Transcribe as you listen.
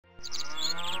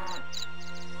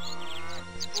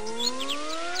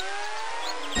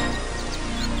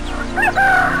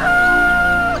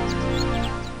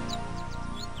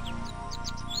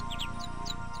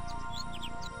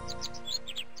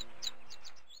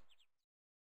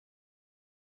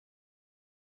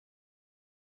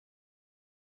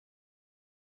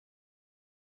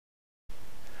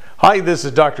Hi, this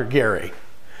is Dr. Gary.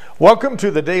 Welcome to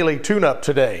the Daily Tune-Up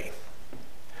today.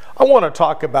 I want to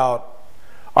talk about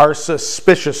our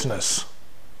suspiciousness.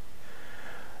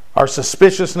 Our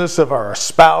suspiciousness of our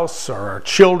spouse, or our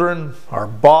children, our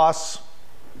boss,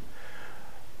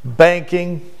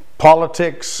 banking,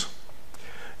 politics.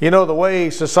 You know, the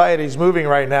way society is moving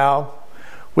right now,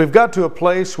 we've got to a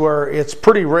place where it's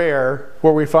pretty rare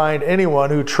where we find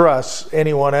anyone who trusts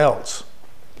anyone else.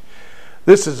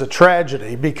 This is a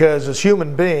tragedy because as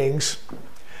human beings,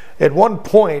 at one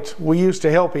point we used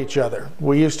to help each other.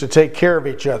 We used to take care of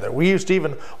each other. We used to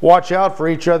even watch out for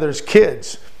each other's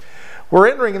kids. We're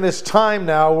entering in this time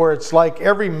now where it's like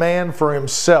every man for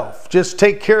himself. Just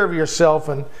take care of yourself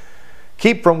and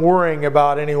keep from worrying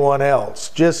about anyone else.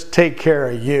 Just take care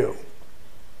of you.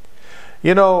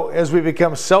 You know, as we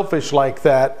become selfish like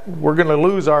that, we're going to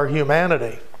lose our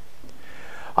humanity.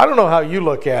 I don't know how you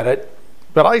look at it,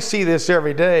 but I see this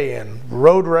every day in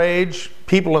road rage,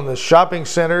 people in the shopping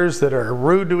centers that are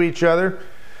rude to each other.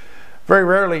 Very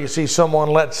rarely you see someone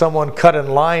let someone cut in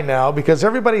line now because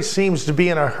everybody seems to be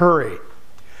in a hurry.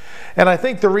 And I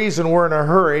think the reason we're in a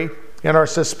hurry and our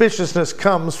suspiciousness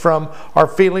comes from our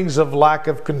feelings of lack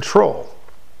of control.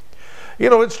 You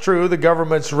know, it's true, the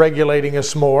government's regulating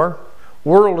us more.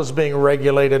 World is being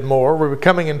regulated more. We're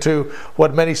coming into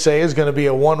what many say is going to be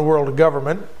a one world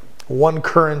government, one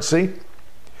currency.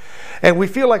 And we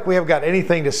feel like we haven't got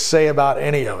anything to say about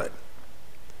any of it.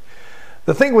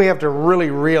 The thing we have to really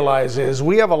realize is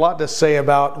we have a lot to say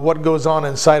about what goes on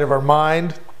inside of our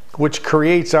mind, which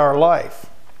creates our life.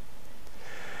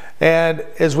 And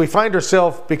as we find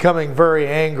ourselves becoming very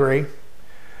angry,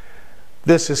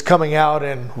 this is coming out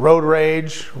in road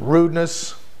rage,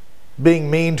 rudeness, being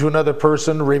mean to another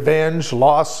person, revenge,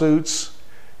 lawsuits,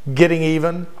 getting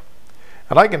even.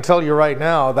 And I can tell you right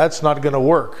now, that's not going to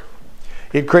work.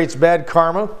 It creates bad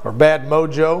karma or bad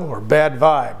mojo or bad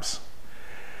vibes.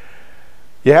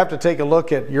 You have to take a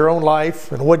look at your own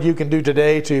life and what you can do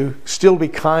today to still be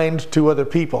kind to other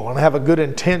people and have a good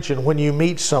intention when you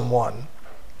meet someone.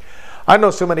 I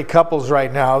know so many couples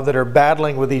right now that are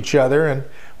battling with each other, and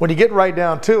when you get right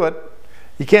down to it,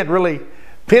 you can't really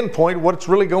pinpoint what's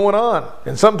really going on.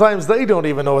 And sometimes they don't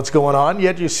even know what's going on,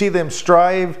 yet you see them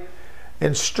strive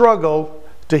and struggle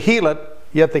to heal it,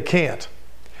 yet they can't.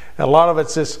 And a lot of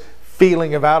it's this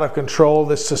feeling of out of control,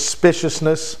 this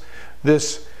suspiciousness,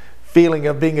 this feeling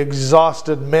of being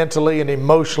exhausted mentally and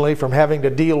emotionally from having to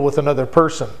deal with another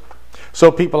person. So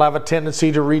people have a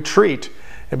tendency to retreat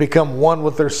and become one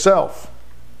with their self.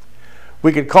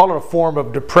 We could call it a form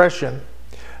of depression,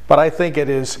 but I think it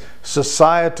is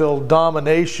societal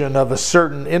domination of a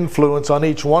certain influence on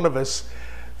each one of us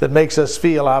that makes us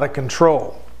feel out of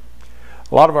control.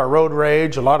 A lot of our road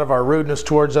rage, a lot of our rudeness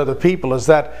towards other people is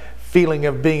that feeling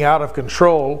of being out of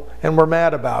control, and we're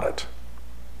mad about it.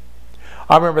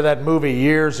 I remember that movie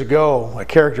years ago, a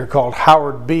character called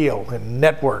Howard Beale in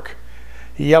Network.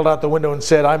 He yelled out the window and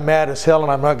said, "I'm mad as hell and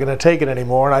I'm not going to take it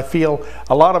anymore." And I feel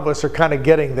a lot of us are kind of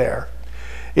getting there.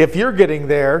 If you're getting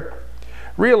there,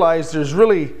 realize there's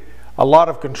really a lot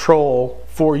of control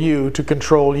for you to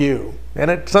control you.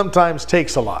 And it sometimes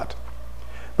takes a lot.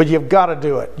 But you've got to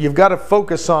do it. You've got to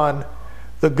focus on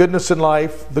the goodness in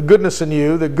life, the goodness in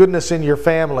you, the goodness in your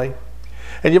family.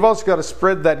 And you've also got to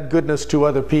spread that goodness to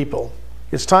other people.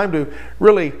 It's time to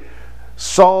really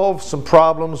solve some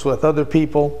problems with other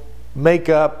people, make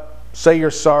up, say you're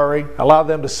sorry, allow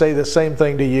them to say the same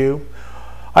thing to you.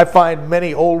 I find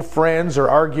many old friends are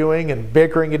arguing and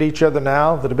bickering at each other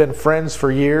now that have been friends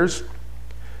for years.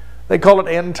 They call it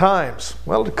end times.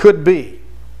 Well, it could be.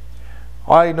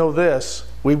 I know this.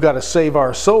 We've got to save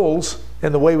our souls,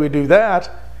 and the way we do that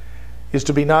is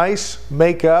to be nice,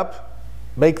 make up,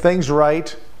 make things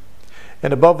right,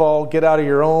 and above all, get out of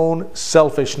your own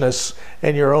selfishness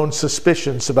and your own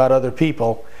suspicions about other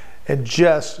people and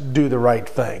just do the right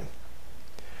thing.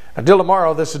 Until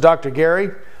tomorrow, this is Dr.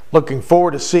 Gary, looking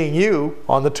forward to seeing you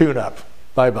on the Tune-Up.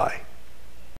 Bye-bye.